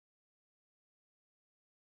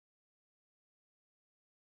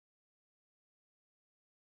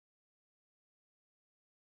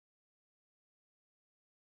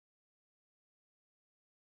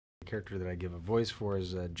character that I give a voice for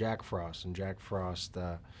is Jack Frost, and Jack Frost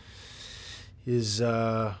is,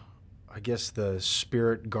 I guess, the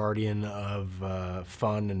spirit guardian of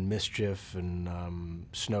fun and mischief and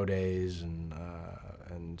snow days and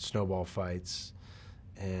snowball fights.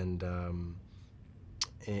 And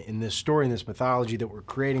in this story, in this mythology that we're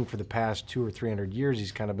creating for the past 200 or 300 years,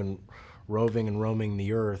 he's kind of been roving and roaming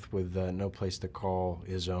the earth with no place to call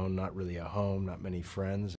his own, not really a home, not many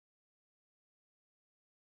friends.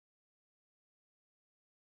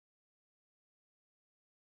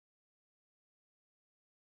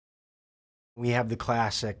 We have the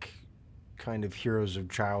classic kind of heroes of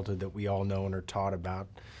childhood that we all know and are taught about.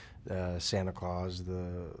 Santa Claus,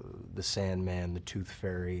 the Sandman, the Tooth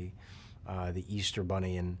Fairy, the Easter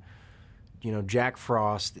Bunny. And, you know, Jack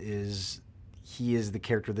Frost is the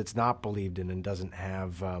character that's not believed in and doesn't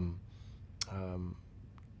have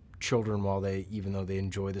children even though they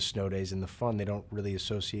enjoy the snow days and the fun, they don't really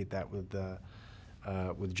associate that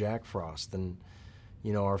with Jack Frost. And,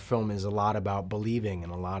 you know, our film is a lot about believing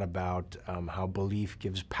and a lot about how belief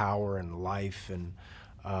gives power and life. And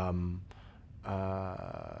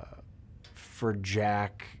for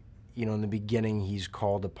Jack, you know, in the beginning, he's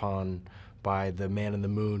called upon by the man in the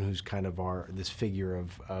moon, who's kind of this figure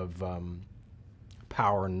of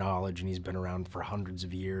power and knowledge, and he's been around for hundreds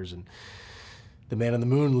of years. And the man in the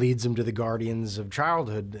moon leads him to the guardians of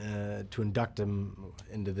childhood to induct him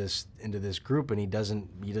into this group, and he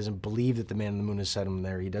doesn't believe that the man in the moon has set him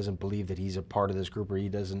there. He doesn't believe that he's a part of this group, or he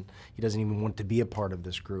doesn't even want to be a part of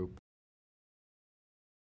this group.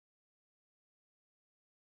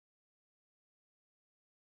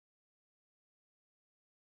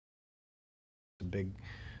 The big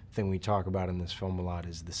thing we talk about in this film a lot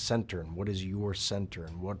is the center, and what is your center,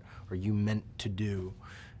 and what are you meant to do.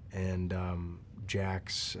 And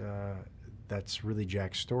that's really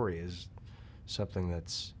Jack's story, is something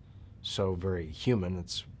that's so very human.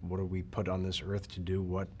 It's what are we put on this earth to do?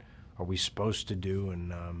 What are we supposed to do?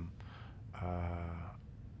 And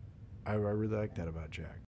I really like that about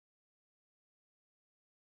Jack.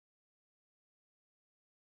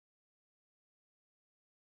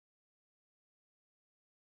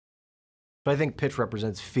 So I think Pitch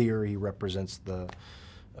represents fear. He represents the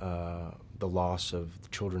loss of the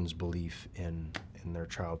children's belief in their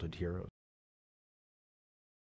childhood heroes.